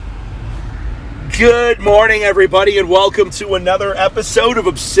Good morning, everybody, and welcome to another episode of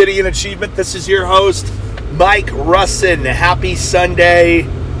Obsidian Achievement. This is your host, Mike Russin. Happy Sunday.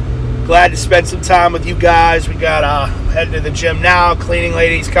 Glad to spend some time with you guys. We got heading to the gym now. Cleaning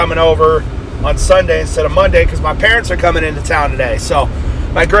lady's coming over on Sunday instead of Monday because my parents are coming into town today. So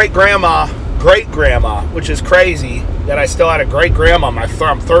my great-grandma, which is crazy that I still had a great-grandma.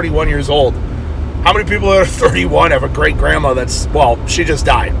 I'm 31 years old. How many people that are 31 have a great-grandma that's, well, she just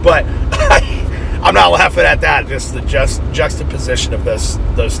died. But I'm not laughing at that, just the juxtaposition of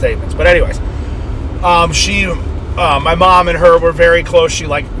those statements. But anyways, my mom and her were very close. She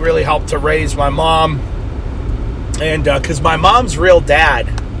really helped to raise my mom. And because my mom's real dad,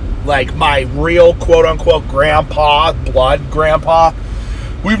 my real quote-unquote grandpa, blood grandpa,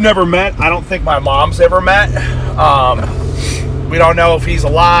 we've never met. I don't think my mom's ever met. We don't know if he's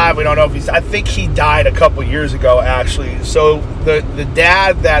alive. We don't know if I think he died a couple years ago, actually. So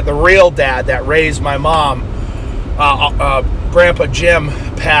the real dad that raised my mom, Grandpa Jim,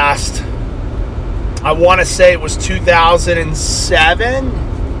 passed, I want to say it was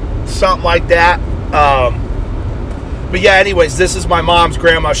 2007, something like that. But yeah, anyways, this is my mom's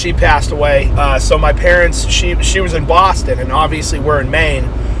grandma. She passed away. So my parents, she was in Boston, and obviously we're in Maine.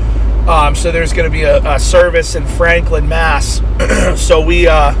 So there's going to be a service in Franklin, Mass. So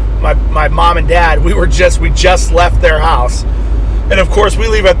my mom and dad, we just left their house. And of course we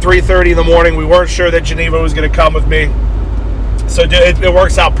leave at 3:30 in the morning. We weren't sure that Geneva was going to come with me. So it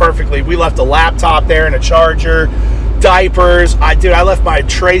works out perfectly. We left a laptop there and a charger, diapers. I left my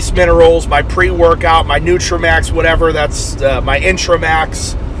Trace Minerals, my pre-workout, my Nutramax, whatever. That's my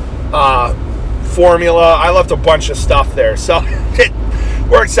Intramax formula. I left a bunch of stuff there. So it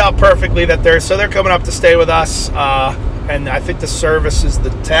works out perfectly that they're coming up to stay with us, and I think the service is the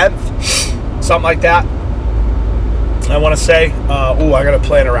 10th, something like that. I want to say, I got to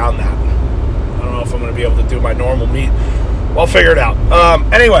plan around that. I don't know if I'm going to be able to do my normal meet. We'll figure it out.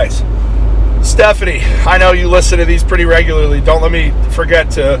 Anyways, Stephanie, I know you listen to these pretty regularly. Don't let me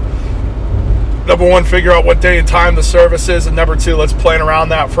forget to, number one, figure out what day and time the service is, and number two, let's plan around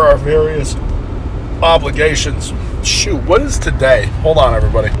that for our various obligations. Shoot, what is today? Hold on,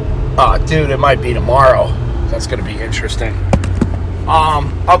 everybody. Dude, it might be tomorrow. That's going to be interesting.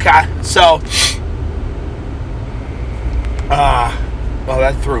 Okay, so, well,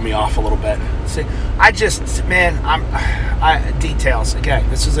 that threw me off a little bit. See, details. Again,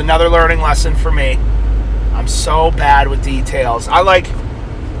 this is another learning lesson for me. I'm so bad with details.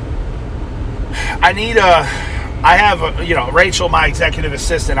 I have Rachel, my executive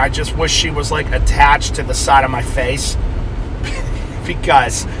assistant. I just wish she was attached to the side of my face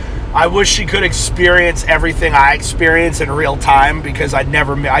because I wish she could experience everything I experience in real time because I'd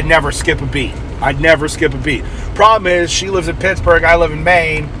never skip a beat. Problem is, she lives in Pittsburgh, I live in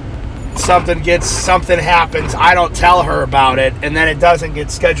Maine. Something happens, I don't tell her about it, and then it doesn't get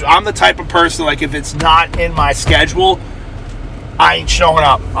scheduled. I'm the type of person, if it's not in my schedule, I ain't showing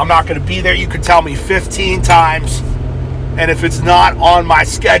up. I'm not going to be there. You could tell me 15 times, and if it's not on my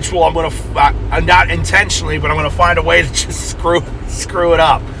schedule, I'm not intentionally, but I'm going to find a way to just screw it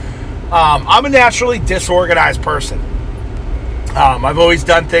up. I'm a naturally disorganized person. I've always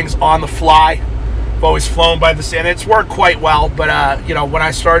done things on the fly. I've always flown by the sea, and it's worked quite well. But when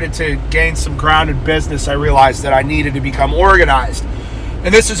I started to gain some grounded business, I realized that I needed to become organized.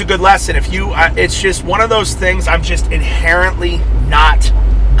 And this is a good lesson. It's just one of those things I'm just inherently not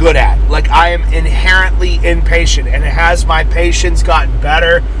good at. I am inherently impatient. And has my patience gotten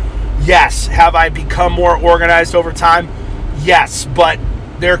better? Yes. Have I become more organized over time? Yes. But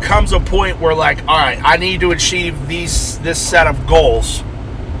there comes a point where, all right, I need to achieve this set of goals.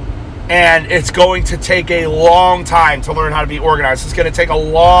 And it's going to take a long time to learn how to be organized. It's going to take a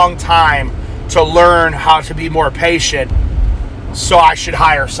long time to learn how to be more patient. So I should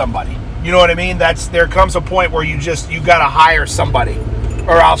hire somebody. You know what I mean? There comes a point where you got to hire somebody,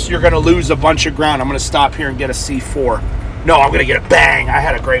 or else you're going to lose a bunch of ground. I'm going to stop here and get a C4. No, I'm going to get a bang. I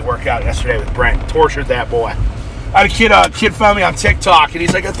had a great workout yesterday with Brent. Tortured that boy. I had a kid found me on TikTok, and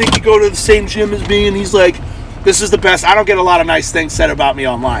he's like, I think you go to the same gym as me, and he's like, this is the best. I don't get a lot of nice things said about me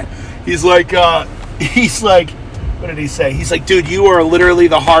online. He's like, what did he say? He's like, dude, you are literally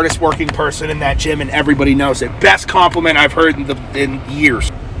the hardest working person in that gym, and everybody knows it. Best compliment I've heard in years.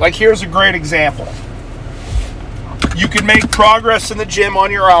 Here's a great example. You can make progress in the gym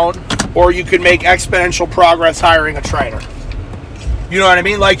on your own, or you can make exponential progress hiring a trainer. You know what I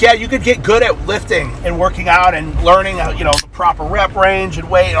mean? You could get good at lifting and working out and learning, the proper rep range and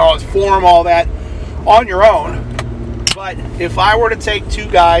weight, form, all that on your own. But if I were to take two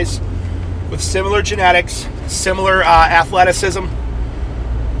guys with similar genetics, similar athleticism,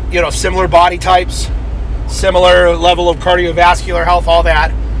 similar body types, similar level of cardiovascular health, all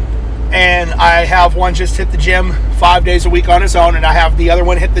that. And I have one just hit the gym 5 days a week on his own, and I have the other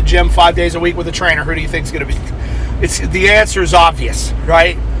one hit the gym 5 days a week with a trainer. Who do you think is going to be? The answer is obvious,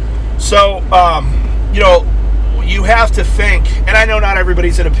 right? So, you have to think, and I know not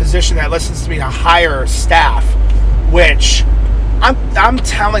everybody's in a position that listens to me to hire staff, which I'm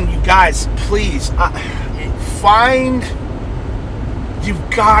telling you guys, please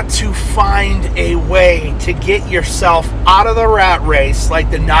you've got to find a way to get yourself out of the rat race, like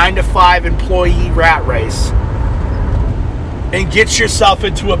the 9-to-5 employee rat race, and get yourself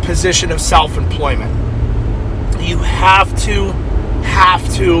into a position of self-employment. You have to.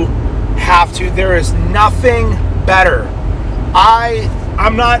 There is nothing better.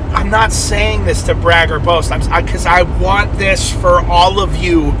 I'm not saying this to brag or boast, because I want this for all of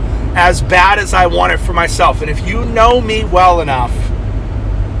you as bad as I want it for myself. And if you know me well enough,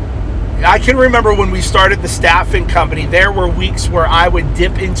 I can remember when we started the staffing company, there were weeks where I would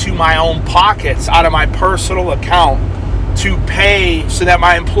dip into my own pockets out of my personal account to pay so that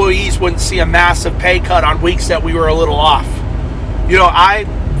my employees wouldn't see a massive pay cut on weeks that we were a little off. I'm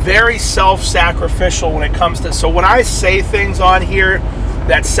very self-sacrificial when it comes to, so when I say things on here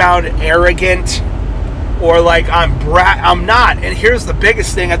that sound arrogant or like I'm not. And here's the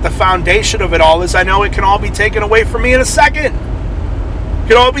biggest thing at the foundation of it all is I know it can all be taken away from me in a second.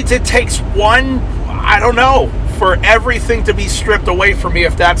 It takes one, I don't know, for everything to be stripped away from me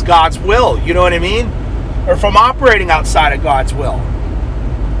if that's God's will. You know what I mean? Or if I'm operating outside of God's will.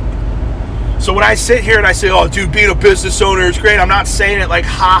 So when I sit here and I say, oh, dude, being a business owner is great, I'm not saying it like,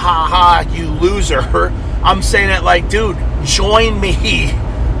 ha, ha, ha, you loser. I'm saying it like, dude, join me,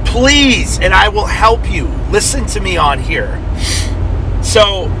 please, and I will help you. Listen to me on here.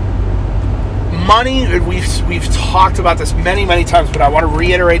 So money, we've talked about this many, many times, but I want to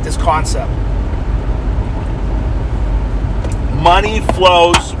reiterate this concept. Money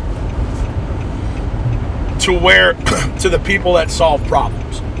flows to the people that solve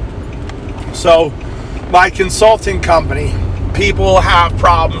problems. So my consulting company, people have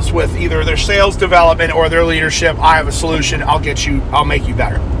problems with either their sales development or their leadership. I have a solution. I'll make you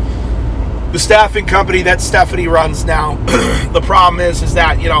better. The staffing company that Stephanie runs now, the problem is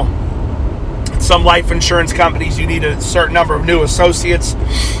that, some life insurance companies, you need a certain number of new associates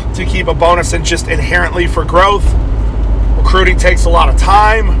to keep a bonus, and just inherently for growth. Recruiting takes a lot of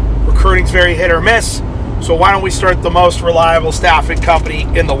time. Recruiting's very hit or miss. So why don't we start the most reliable staffing company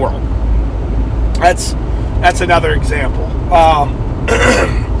in the world? That's another example.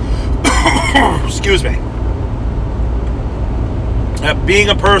 Excuse me. Being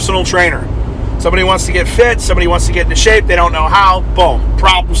a personal trainer. Somebody wants to get fit, somebody wants to get into shape, they don't know how, boom,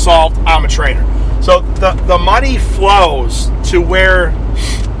 problem solved, I'm a trainer. So the money flows to where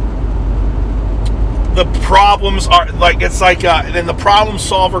the problems are, then the problem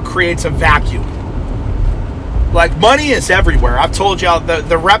solver creates a vacuum. Like, money is everywhere. I've told y'all,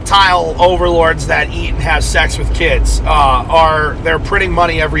 the reptile overlords that eat and have sex with kids, they're printing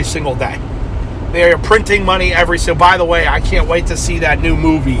money every single day. They are printing money every single. By the way, I can't wait to see that new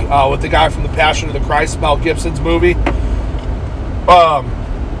movie with the guy from The Passion of the Christ, Mel Gibson's movie.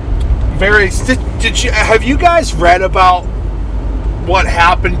 Have you guys read about what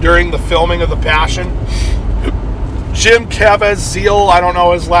happened during the filming of The Passion? Jim Caviezel, I don't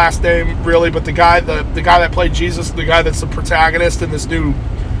know his last name really, but the guy that played Jesus, the guy that's the protagonist in this new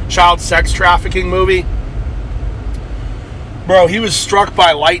child sex trafficking movie. Bro, he was struck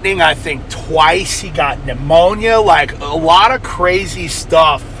by lightning, I think, twice. He got pneumonia. Like, a lot of crazy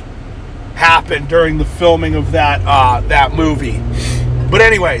stuff happened during the filming of that movie. But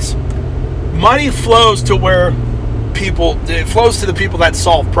anyways, money flows to where it flows to the people that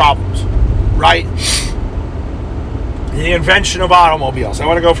solve problems, right? The invention of automobiles. I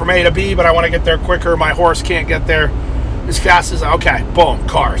want to go from A to B, but I want to get there quicker. My horse can't get there as fast as, okay, boom,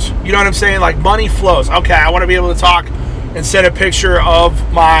 cars. You know what I'm saying? Like, money flows. Okay, I want to be able to talk and send a picture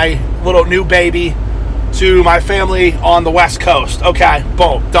of my little new baby to my family on the West Coast. Okay,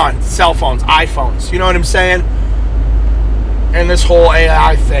 boom, done. Cell phones, iPhones. You know what I'm saying? And this whole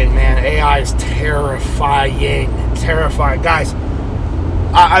AI thing, man, AI is terrifying. Terrifying. Guys,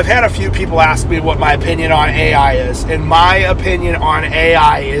 I've had a few people ask me what my opinion on AI is. And my opinion on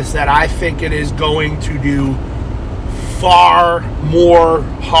AI is that I think it is going to do far more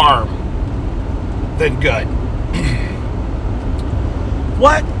harm than good.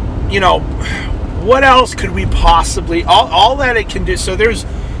 What else could we possibly, all that it can do? So there's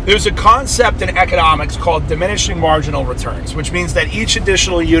a concept in economics called diminishing marginal returns, which means that each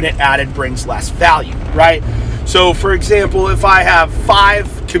additional unit added brings less value, right? So for example, if I have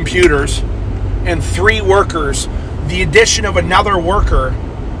 5 computers and 3 workers, the addition of another worker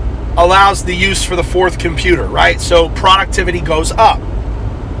allows the use for the 4th computer, right? So productivity goes up.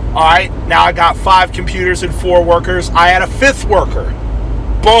 All right, now I got 5 computers and 4 workers. I had a 5th worker.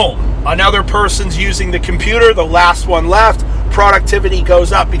 Boom. Another person's using the computer, the last one left. Productivity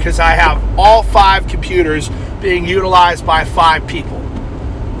goes up because I have all 5 computers being utilized by 5 people.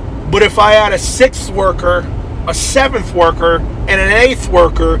 But if I had a 6th worker, a 7th worker, and an 8th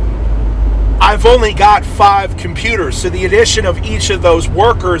worker, I've only got 5 computers. So the addition of each of those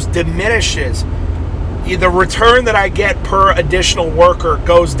workers diminishes. The return that I get per additional worker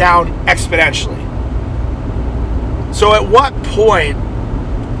goes down exponentially. So at what point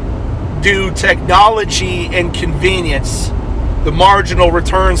do technology and convenience, the marginal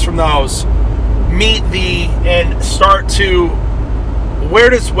returns from those, meet and start to,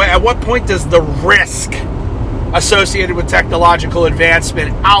 at what point does the risk associated with technological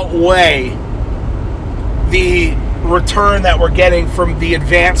advancement outweigh the return that we're getting from the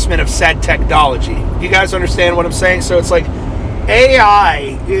advancement of said technology? You guys understand what I'm saying? So it's like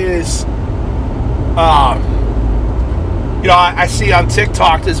AI is, I see on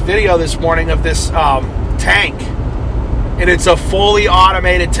TikTok this video this morning of this tank, and it's a fully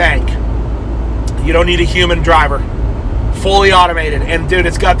automated tank. You don't need a human driver. Fully automated. And dude,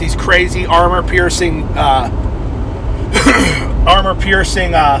 it's got these crazy armor-piercing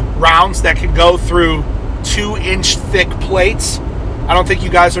rounds that can go through 2-inch thick plates. I don't think you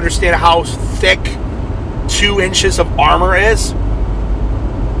guys understand how thick 2 inches of armor is.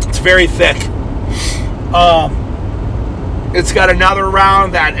 It's very thick. It's got another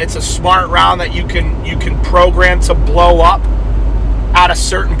round that it's a smart round that you can program to blow up at a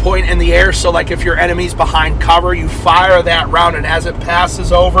certain point in the air. So like if your enemy's behind cover, you fire that round, and as it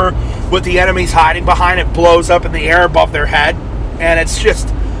passes over what the enemy's hiding behind, it blows up in the air above their head. And it's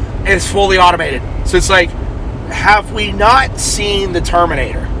fully automated. So it's like, have we not seen the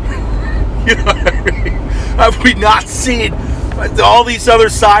Terminator? You know what I mean? Have we not seen all these other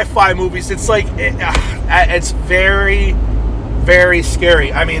sci-fi movies? It's like, it's very, very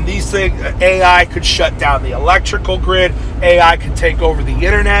scary. I mean, these things, AI could shut down the electrical grid. AI could take over the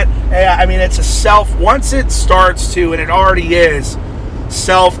internet. AI, I mean, it's once it starts to, and it already is,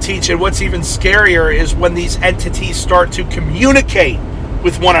 self-teach. And what's even scarier is when these entities start to communicate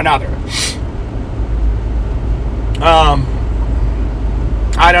with one another.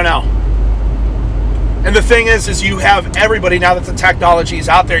 I don't know. And the thing is you have everybody, now that the technology is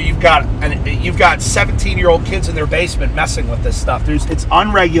out there, you've got 17-year-old kids in their basement messing with this stuff. It's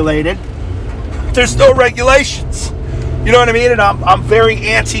unregulated. There's no regulations. You know what I mean? And I'm very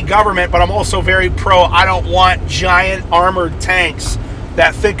anti-government, but I'm also very pro. I don't want giant armored tanks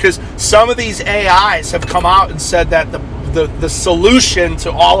that think, because some of these AIs have come out and said that the solution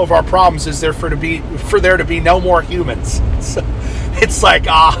to all of our problems is for there to be no more humans. So it's like,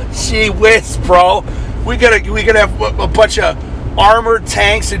 gee whiz, bro. We gotta have a bunch of armored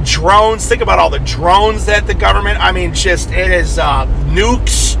tanks and drones. Think about all the drones that the government, it is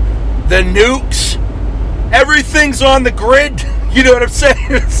nukes. The nukes. Everything's on the grid. You know what I'm saying?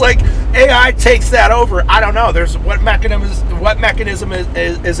 It's like AI takes that over. I don't know. There's what mechanism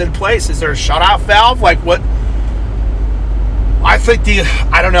is in place? Is there a shutoff valve? Like what? I think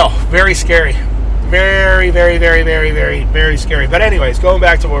I don't know. Very scary. Very, very, very, very, very, very scary. But anyways, going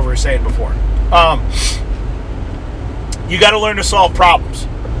back to what we were saying before. You got to learn to solve problems.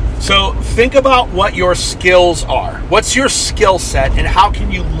 So think about what your skills are. What's your skill set, and how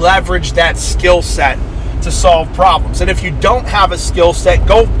can you leverage that skill set to solve problems? And if you don't have a skill set,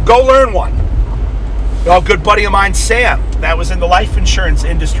 go learn one. A good buddy of mine, Sam, that was in the life insurance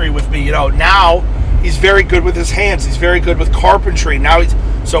industry with me. Now he's very good with his hands. He's very good with carpentry. Now he's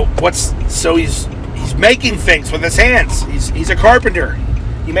making things with his hands. He's a carpenter.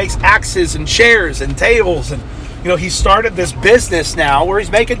 He makes axes and chairs and tables, and he started this business now where he's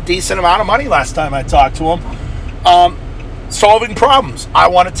making a decent amount of money. Last time I talked to him, solving problems. I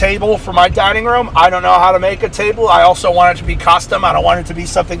want a table for my dining room. I don't know how to make a table. I also want it to be custom. I don't want it to be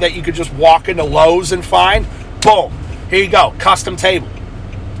something that you could just walk into Lowe's and find. Boom, here you go, custom table.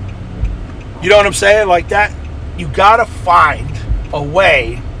 You know what I'm saying? Like that, you gotta find a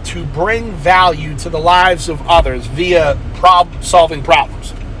way to bring value to the lives of others via solving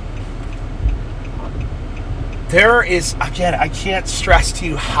problems. There is, again, I can't stress to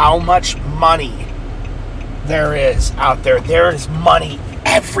you how much money there is out there. There is money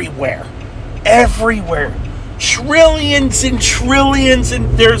everywhere. Everywhere. Trillions and trillions, and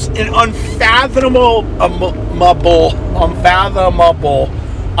there's an unfathomable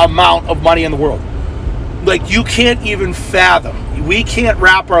amount of money in the world. Like, you can't even fathom. We can't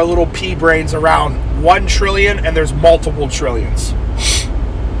wrap our little pea brains around 1 trillion, and there's multiple trillions.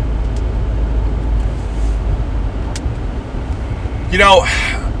 You know,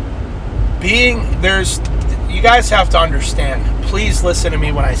 you guys have to understand, please listen to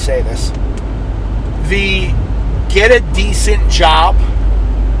me when I say this. Get a decent job,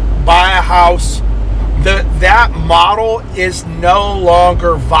 buy a house, that model is no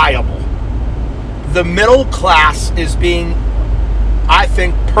longer viable. The middle class is being, I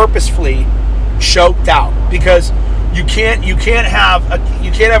think, purposefully choked out, because you can't have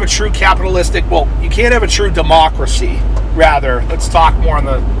a true capitalistic, you can't have a true democracy. Rather, let's talk more on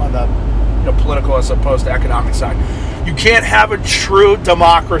the political as opposed to economic side. You can't have a true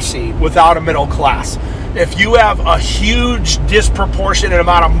democracy without a middle class. If you have a huge disproportionate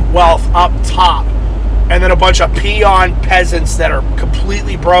amount of wealth up top, and then a bunch of peon peasants that are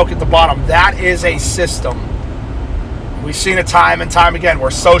completely broke at the bottom, that is a system. We've seen it time and time again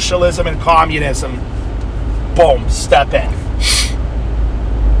where socialism and communism, boom, step in.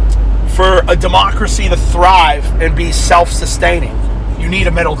 For a democracy to thrive and be self-sustaining, you need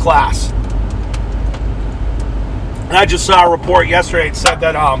a middle class. And I just saw a report yesterday that said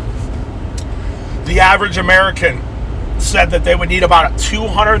that the average American said that they would need about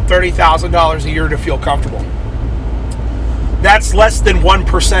 $230,000 a year to feel comfortable. That's less than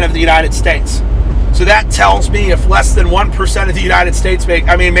 1% of the United States. So that tells me if less than 1% of the United States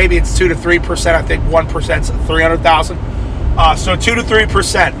maybe it's 2 to 3%. I think 1% is 300,000. So 2 to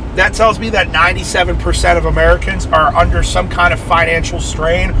 3%. That tells me that 97% of Americans are under some kind of financial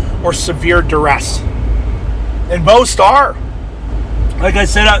strain or severe duress. And most are. Like I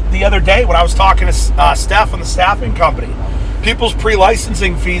said the other day when I was talking to Steph on the staffing company, people's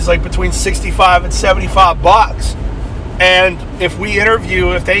pre-licensing fees like between $65 and $75. And if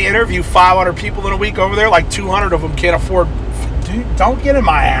they interview 500 people in a week over there, like 200 of them can't afford. Dude, don't get in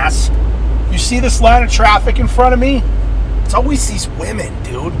my ass. You see this line of traffic in front of me? It's always these women,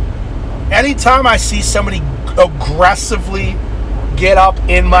 dude. Anytime I see somebody aggressively get up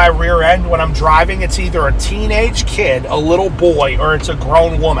in my rear end when I'm driving, it's either a teenage kid, a little boy, or it's a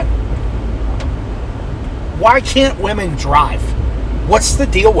grown woman. Why can't women drive? What's the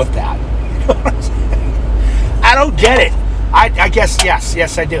deal with that? You know what I'm saying? I don't get it. I guess,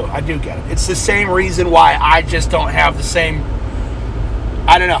 yes, I do. I do get it. It's the same reason why I just don't have the same,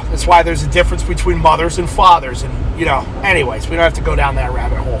 I don't know. That's why there's a difference between mothers and fathers. And, anyways, we don't have to go down that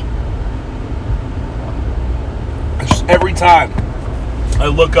rabbit hole. Just every time I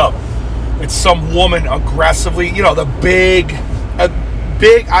look up, it's some woman aggressively,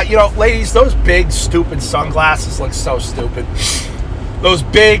 ladies, those big stupid sunglasses look so stupid. Those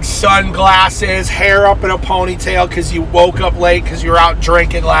big sunglasses, hair up in a ponytail because you woke up late because you were out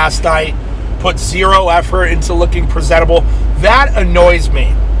drinking last night, put zero effort into looking presentable. That annoys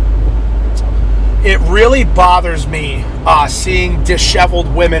me. It really bothers me seeing disheveled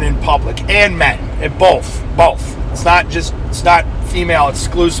women in public and men, both. It's not female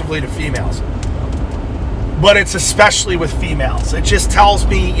exclusively to females, but it's especially with females. It just tells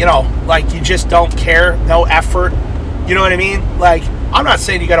me, you just don't care, no effort. You know what I mean? Like, I'm not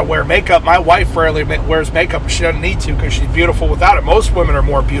saying you got to wear makeup. My wife rarely wears makeup. She doesn't need to because she's beautiful without it. Most women are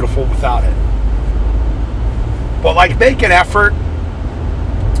more beautiful without it. But make an effort.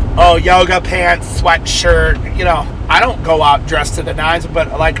 Oh, yoga pants, sweatshirt. I don't go out dressed to the nines, but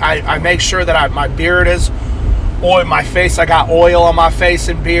I make sure that my beard is oil. My face, I got oil on my face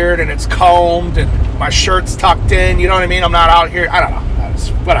and beard, and it's combed, and my shirt's tucked in. You know what I mean? I'm not out here. I don't know.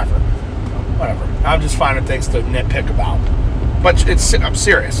 Whatever. I'm just finding things to nitpick about. But I'm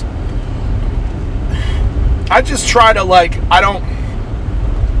serious. I just try to I don't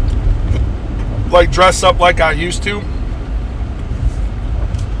dress up like I used to.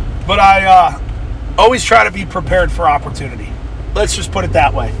 But I always try to be prepared for opportunity. Let's just put it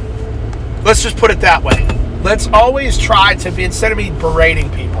that way. Let's always try to be, instead of me berating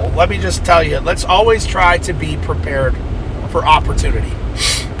people, let me just tell you, let's always try to be prepared for opportunity.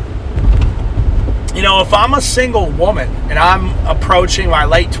 If I'm a single woman and I'm approaching my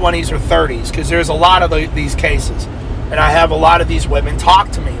late 20s or 30s, because there's a lot of these cases, and I have a lot of these women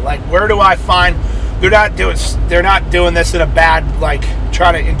talk to me, where do I find, they're not doing this in a bad,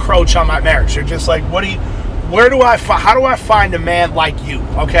 trying to encroach on my marriage. They're just how do I find a man like you?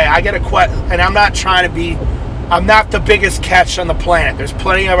 Okay, I get a question, and I'm not the biggest catch on the planet. There's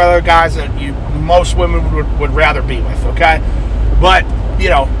plenty of other guys that most women would rather be with, okay? But,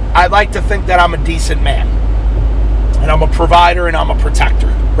 I like to think that I'm a decent man. And I'm a provider and I'm a protector,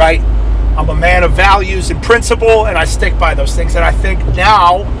 right? I'm a man of values and principle, and I stick by those things. And I think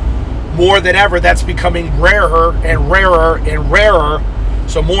now, more than ever, that's becoming rarer and rarer and rarer.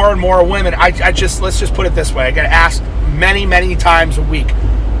 So more and more women, let's just put it this way. I get asked many, many times a week,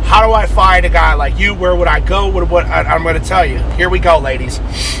 how do I find a guy like you? Where would I go? I'm going to tell you. Here we go, ladies.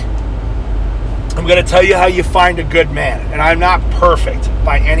 I'm going to tell you how you find a good man. And I'm not perfect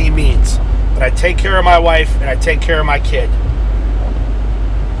by any means. But I take care of my wife and I take care of my kid.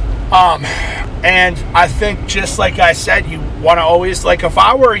 And I think, just like I said, you want to always, like, if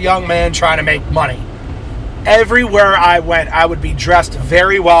I were a young man trying to make money, everywhere I went, I would be dressed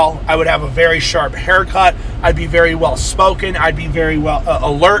very well. I would have a very sharp haircut. I'd be very well spoken. I'd be very well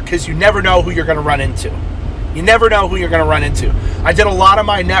alert, because you never know who you're going to run into. You never know who you're going to run into. I did a lot of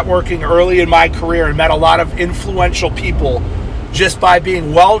my networking early in my career and met a lot of influential people just by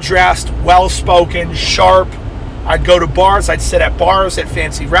being well-dressed, well-spoken, sharp. I'd go to bars. I'd sit at bars, at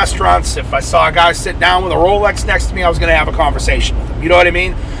fancy restaurants. If I saw a guy sit down with a Rolex next to me, I was going to have a conversation with him. You know what I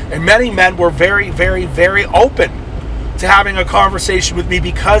mean? And many men were very, very, very open to having a conversation with me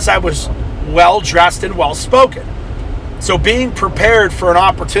because I was well-dressed and well-spoken. So being prepared for an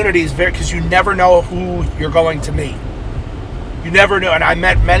opportunity is very, because you never know who you're going to meet. You never know. And I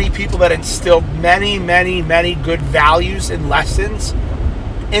met many people that instilled many, many, many good values and lessons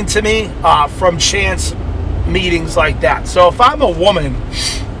into me from chance meetings like that. So if I'm a woman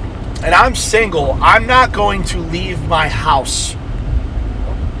and I'm single, I'm not going to leave my house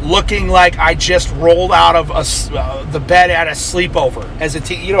looking like I just rolled out of the bed at a sleepover as a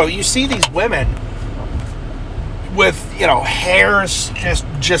teen. You know, you see these women with, you know, hairs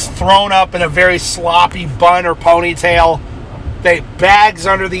just thrown up in a very sloppy bun or ponytail. They bags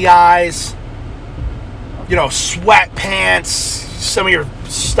under the eyes, you know, sweatpants, some of your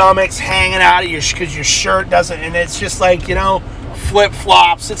stomach's hanging out of you because your shirt doesn't, and it's just like, you know,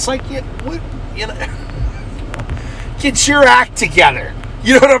 flip-flops. It's like, you know, get your act together.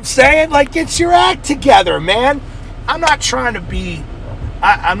 You know what I'm saying? Like, get your act together, man. I'm not trying to be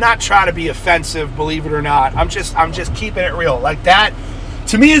offensive, believe it or not. I'm just keeping it real. Like, that,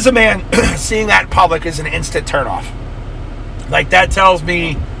 to me as a man, seeing that in public is an instant turnoff. Like, that tells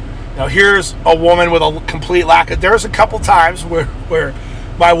me, you know, here's a woman with a complete lack of... There's a couple times where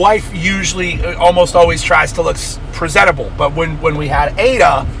my wife usually almost always tries to look presentable. But when we had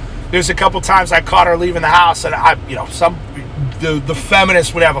Ada, there's a couple times I caught her leaving the house, and the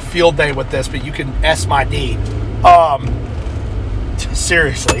feminists would have a field day with this, but you can S my D.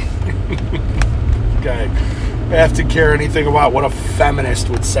 Seriously. Okay. I have to care anything about what a feminist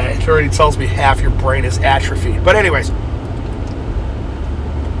would say. It already tells me half your brain is atrophied. But anyways,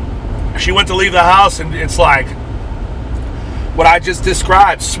 she went to leave the house, and it's like what I just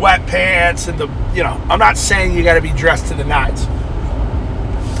described, sweatpants and I'm not saying you got to be dressed to the nines.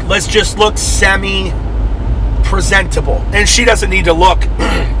 Let's just look semi-presentable. And she doesn't need to look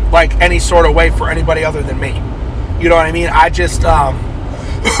like any sort of way for anybody other than me. You know what I mean? I just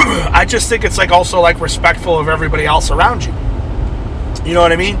think it's like also like respectful of everybody else around you. You know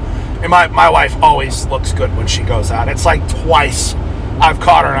what I mean? And my wife always looks good when she goes out. It's like twice I've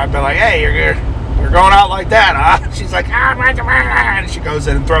caught her and I've been like, hey, you're going out like that, huh? She's like, and she goes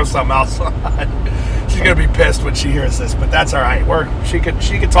in and throws something else on. She's gonna be pissed when she hears this, but that's all right. She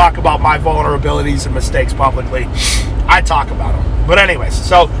could talk about my vulnerabilities and mistakes publicly. I talk about them. But anyways,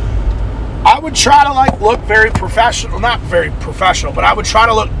 so I would try to like look very professional, not very professional, but I would try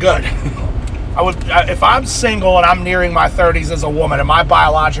to look good. If I'm single and I'm nearing my 30s as a woman and my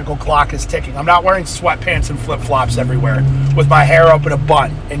biological clock is ticking, I'm not wearing sweatpants and flip-flops everywhere with my hair up in a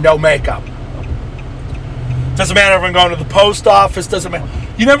bun and no makeup. Doesn't matter if I'm going to the post office, doesn't matter.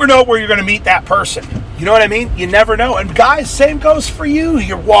 You never know where you're going to meet that person. You know what I mean? You never know. And guys, same goes for you.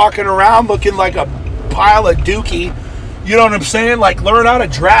 You're walking around looking like a pile of dookie. You know what I'm saying? Like, learn how to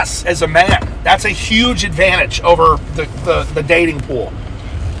dress as a man. That's a huge advantage over the dating pool.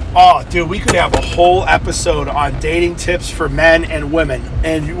 Oh, dude, we could have a whole episode on dating tips for men and women.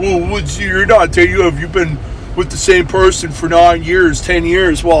 And, you're not dating. You've been with the same person for 9 years, 10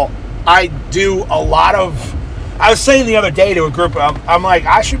 years. Well, I do a lot of... I was saying the other day to a group, I'm like,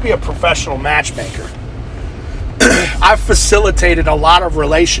 I should be a professional matchmaker. I've facilitated a lot of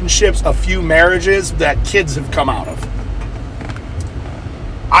relationships, a few marriages that kids have come out of.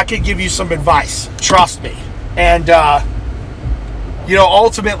 I could give you some advice. Trust me. And,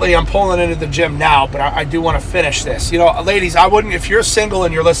 ultimately, I'm pulling into the gym now, but I do want to finish this. Ladies, I wouldn't, if you're single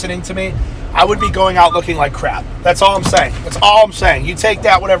and you're listening to me, I would be going out looking like crap. That's all I'm saying. That's all I'm saying. You take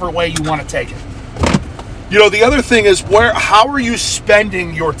that whatever way you want to take it. The other thing is, how are you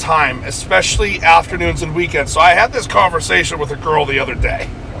spending your time, especially afternoons and weekends? So I had this conversation with a girl the other day,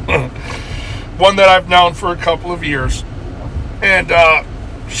 one that I've known for a couple of years, and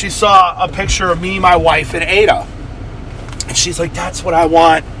she saw a picture of me, my wife, and Ada. And she's like, that's what I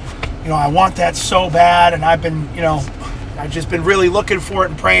want. I want that so bad. And I've just been really looking for it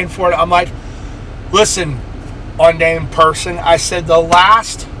and praying for it. I'm like, listen, unnamed person, I said the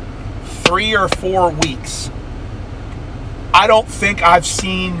last 3 or 4 weeks, I don't think I've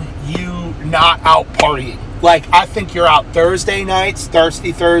seen you not out partying. Like, I think you're out Thursday nights,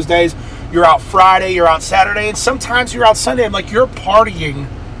 Thirsty Thursdays, you're out Friday, you're out Saturday, and sometimes you're out Sunday. I'm like, you're partying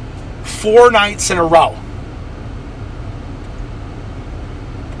 4 nights in a row.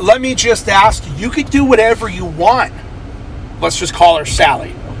 Let me just ask you could do whatever you want. Let's just call her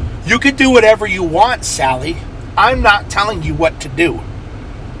Sally. You could do whatever you want, Sally. I'm not telling you what to do.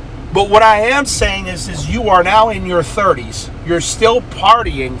 But what I am saying is you are now in your 30s. You're still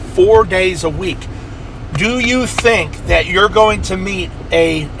partying 4 days a week. Do you think that you're going to meet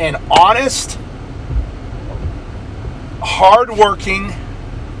an honest, hardworking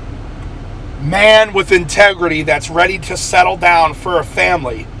man with integrity that's ready to settle down for a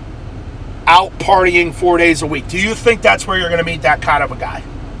family out partying 4 days a week? Do you think that's where you're going to meet that kind of a guy?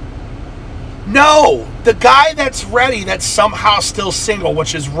 No. The guy that's ready, that's somehow still single,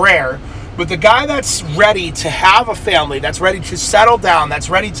 which is rare, but the guy that's ready to have a family, that's ready to settle down, that's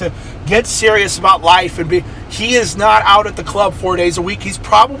ready to get serious about life he is not out at the club 4 days a week. He's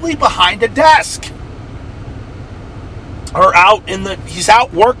probably behind a desk or he's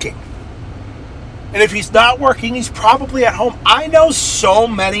out working. And if he's not working, he's probably at home. I know so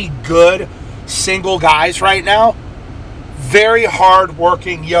many good single guys right now, very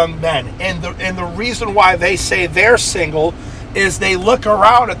hard-working young men. And the reason why they say they're single is they look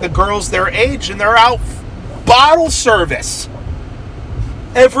around at the girls their age and they're out bottle service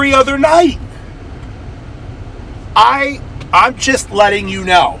every other night. I'm just letting you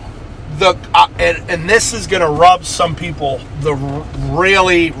know. And this is going to rub some people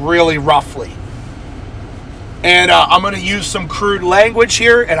really, really roughly. And I'm going to use some crude language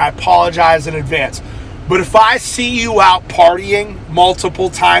here, and I apologize in advance. But if I see you out partying multiple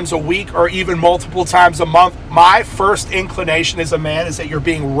times a week or even multiple times a month, my first inclination as a man is that you're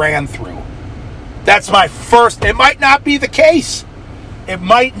being ran through. That's my first. It might not be the case. That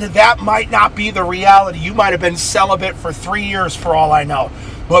might not be the reality. You might have been celibate for 3 years for all I know.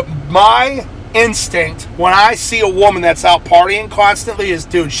 But my instinct when I see a woman that's out partying constantly is,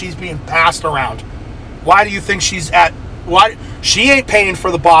 dude, she's being passed around. Why do you think she ain't paying for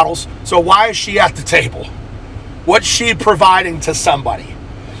the bottles, so why is she at the table? What's she providing to somebody?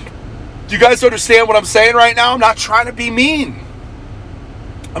 Do you guys understand what I'm saying right now? I'm not trying to be mean.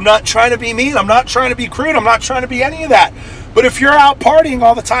 I'm not trying to be crude. I'm not trying to be any of that. But if you're out partying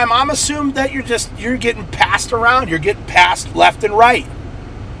all the time, I'm assuming that you're getting passed around. You're getting passed left and right.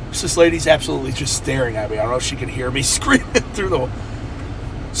 This lady's absolutely just staring at me. I don't know if she can hear me screaming through the...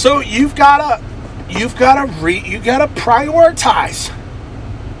 So you've got to prioritize.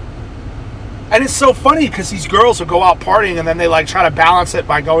 And it's so funny because these girls will go out partying and then they try to balance it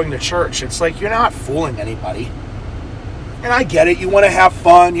by going to church. It's like, you're not fooling anybody. And I get it. You want to have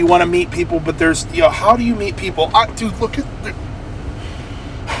fun. You want to meet people, but there's, how do you meet people? Dude, look at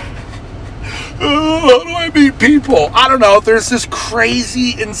how do I meet people? I don't know. There's this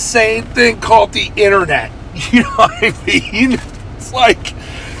crazy, insane thing called the internet. You know what I mean? It's like,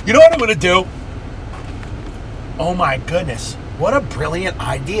 you know what I'm going to do? Oh my goodness. What a brilliant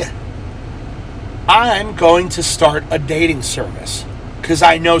idea. I'm going to start a dating service because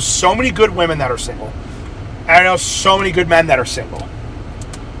I know so many good women that are single. I know so many good men that are single.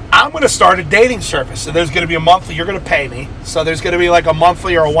 I'm going to start a dating service. So there's going to be a monthly, you're going to pay me. So there's going to be a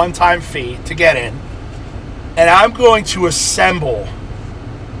monthly or a one-time fee to get in. And I'm going to assemble.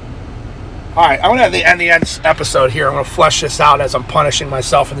 All right, I'm going to end the episode here. I'm going to flesh this out as I'm punishing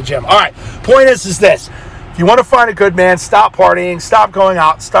myself in the gym. All right, point is this. If you want to find a good man, stop partying, stop going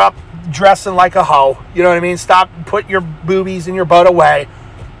out, stop dressing like a hoe. You know what I mean? Stop putting your boobies in your butt away.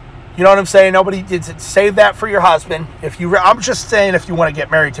 You know what I'm saying? Nobody did save that for your husband. I'm just saying if you want to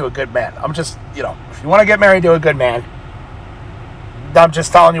get married to a good man. I'm just, if you want to get married to a good man, I'm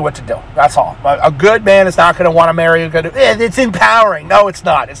just telling you what to do. That's all. A good man is not going to want to marry a good... It's empowering. No, it's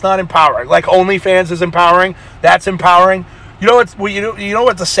not. It's not empowering. Like OnlyFans is empowering. That's empowering. You know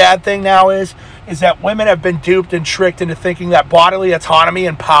what the sad thing now is that women have been duped and tricked into thinking that bodily autonomy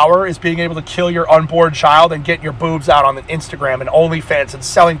and power is being able to kill your unborn child and get your boobs out on the Instagram and OnlyFans and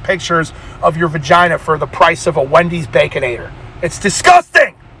selling pictures of your vagina for the price of a Wendy's Baconator. It's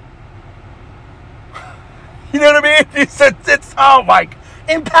disgusting! You know what I mean? It's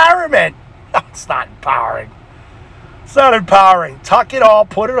empowerment. No, it's not empowering. It's not empowering. Tuck it all,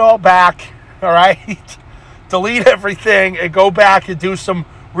 put it all back, all right? Delete everything and go back and do some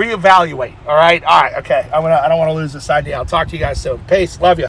reevaluate. All right. Okay. I don't want to lose this idea. I'll talk to you guys soon. Peace. Love you.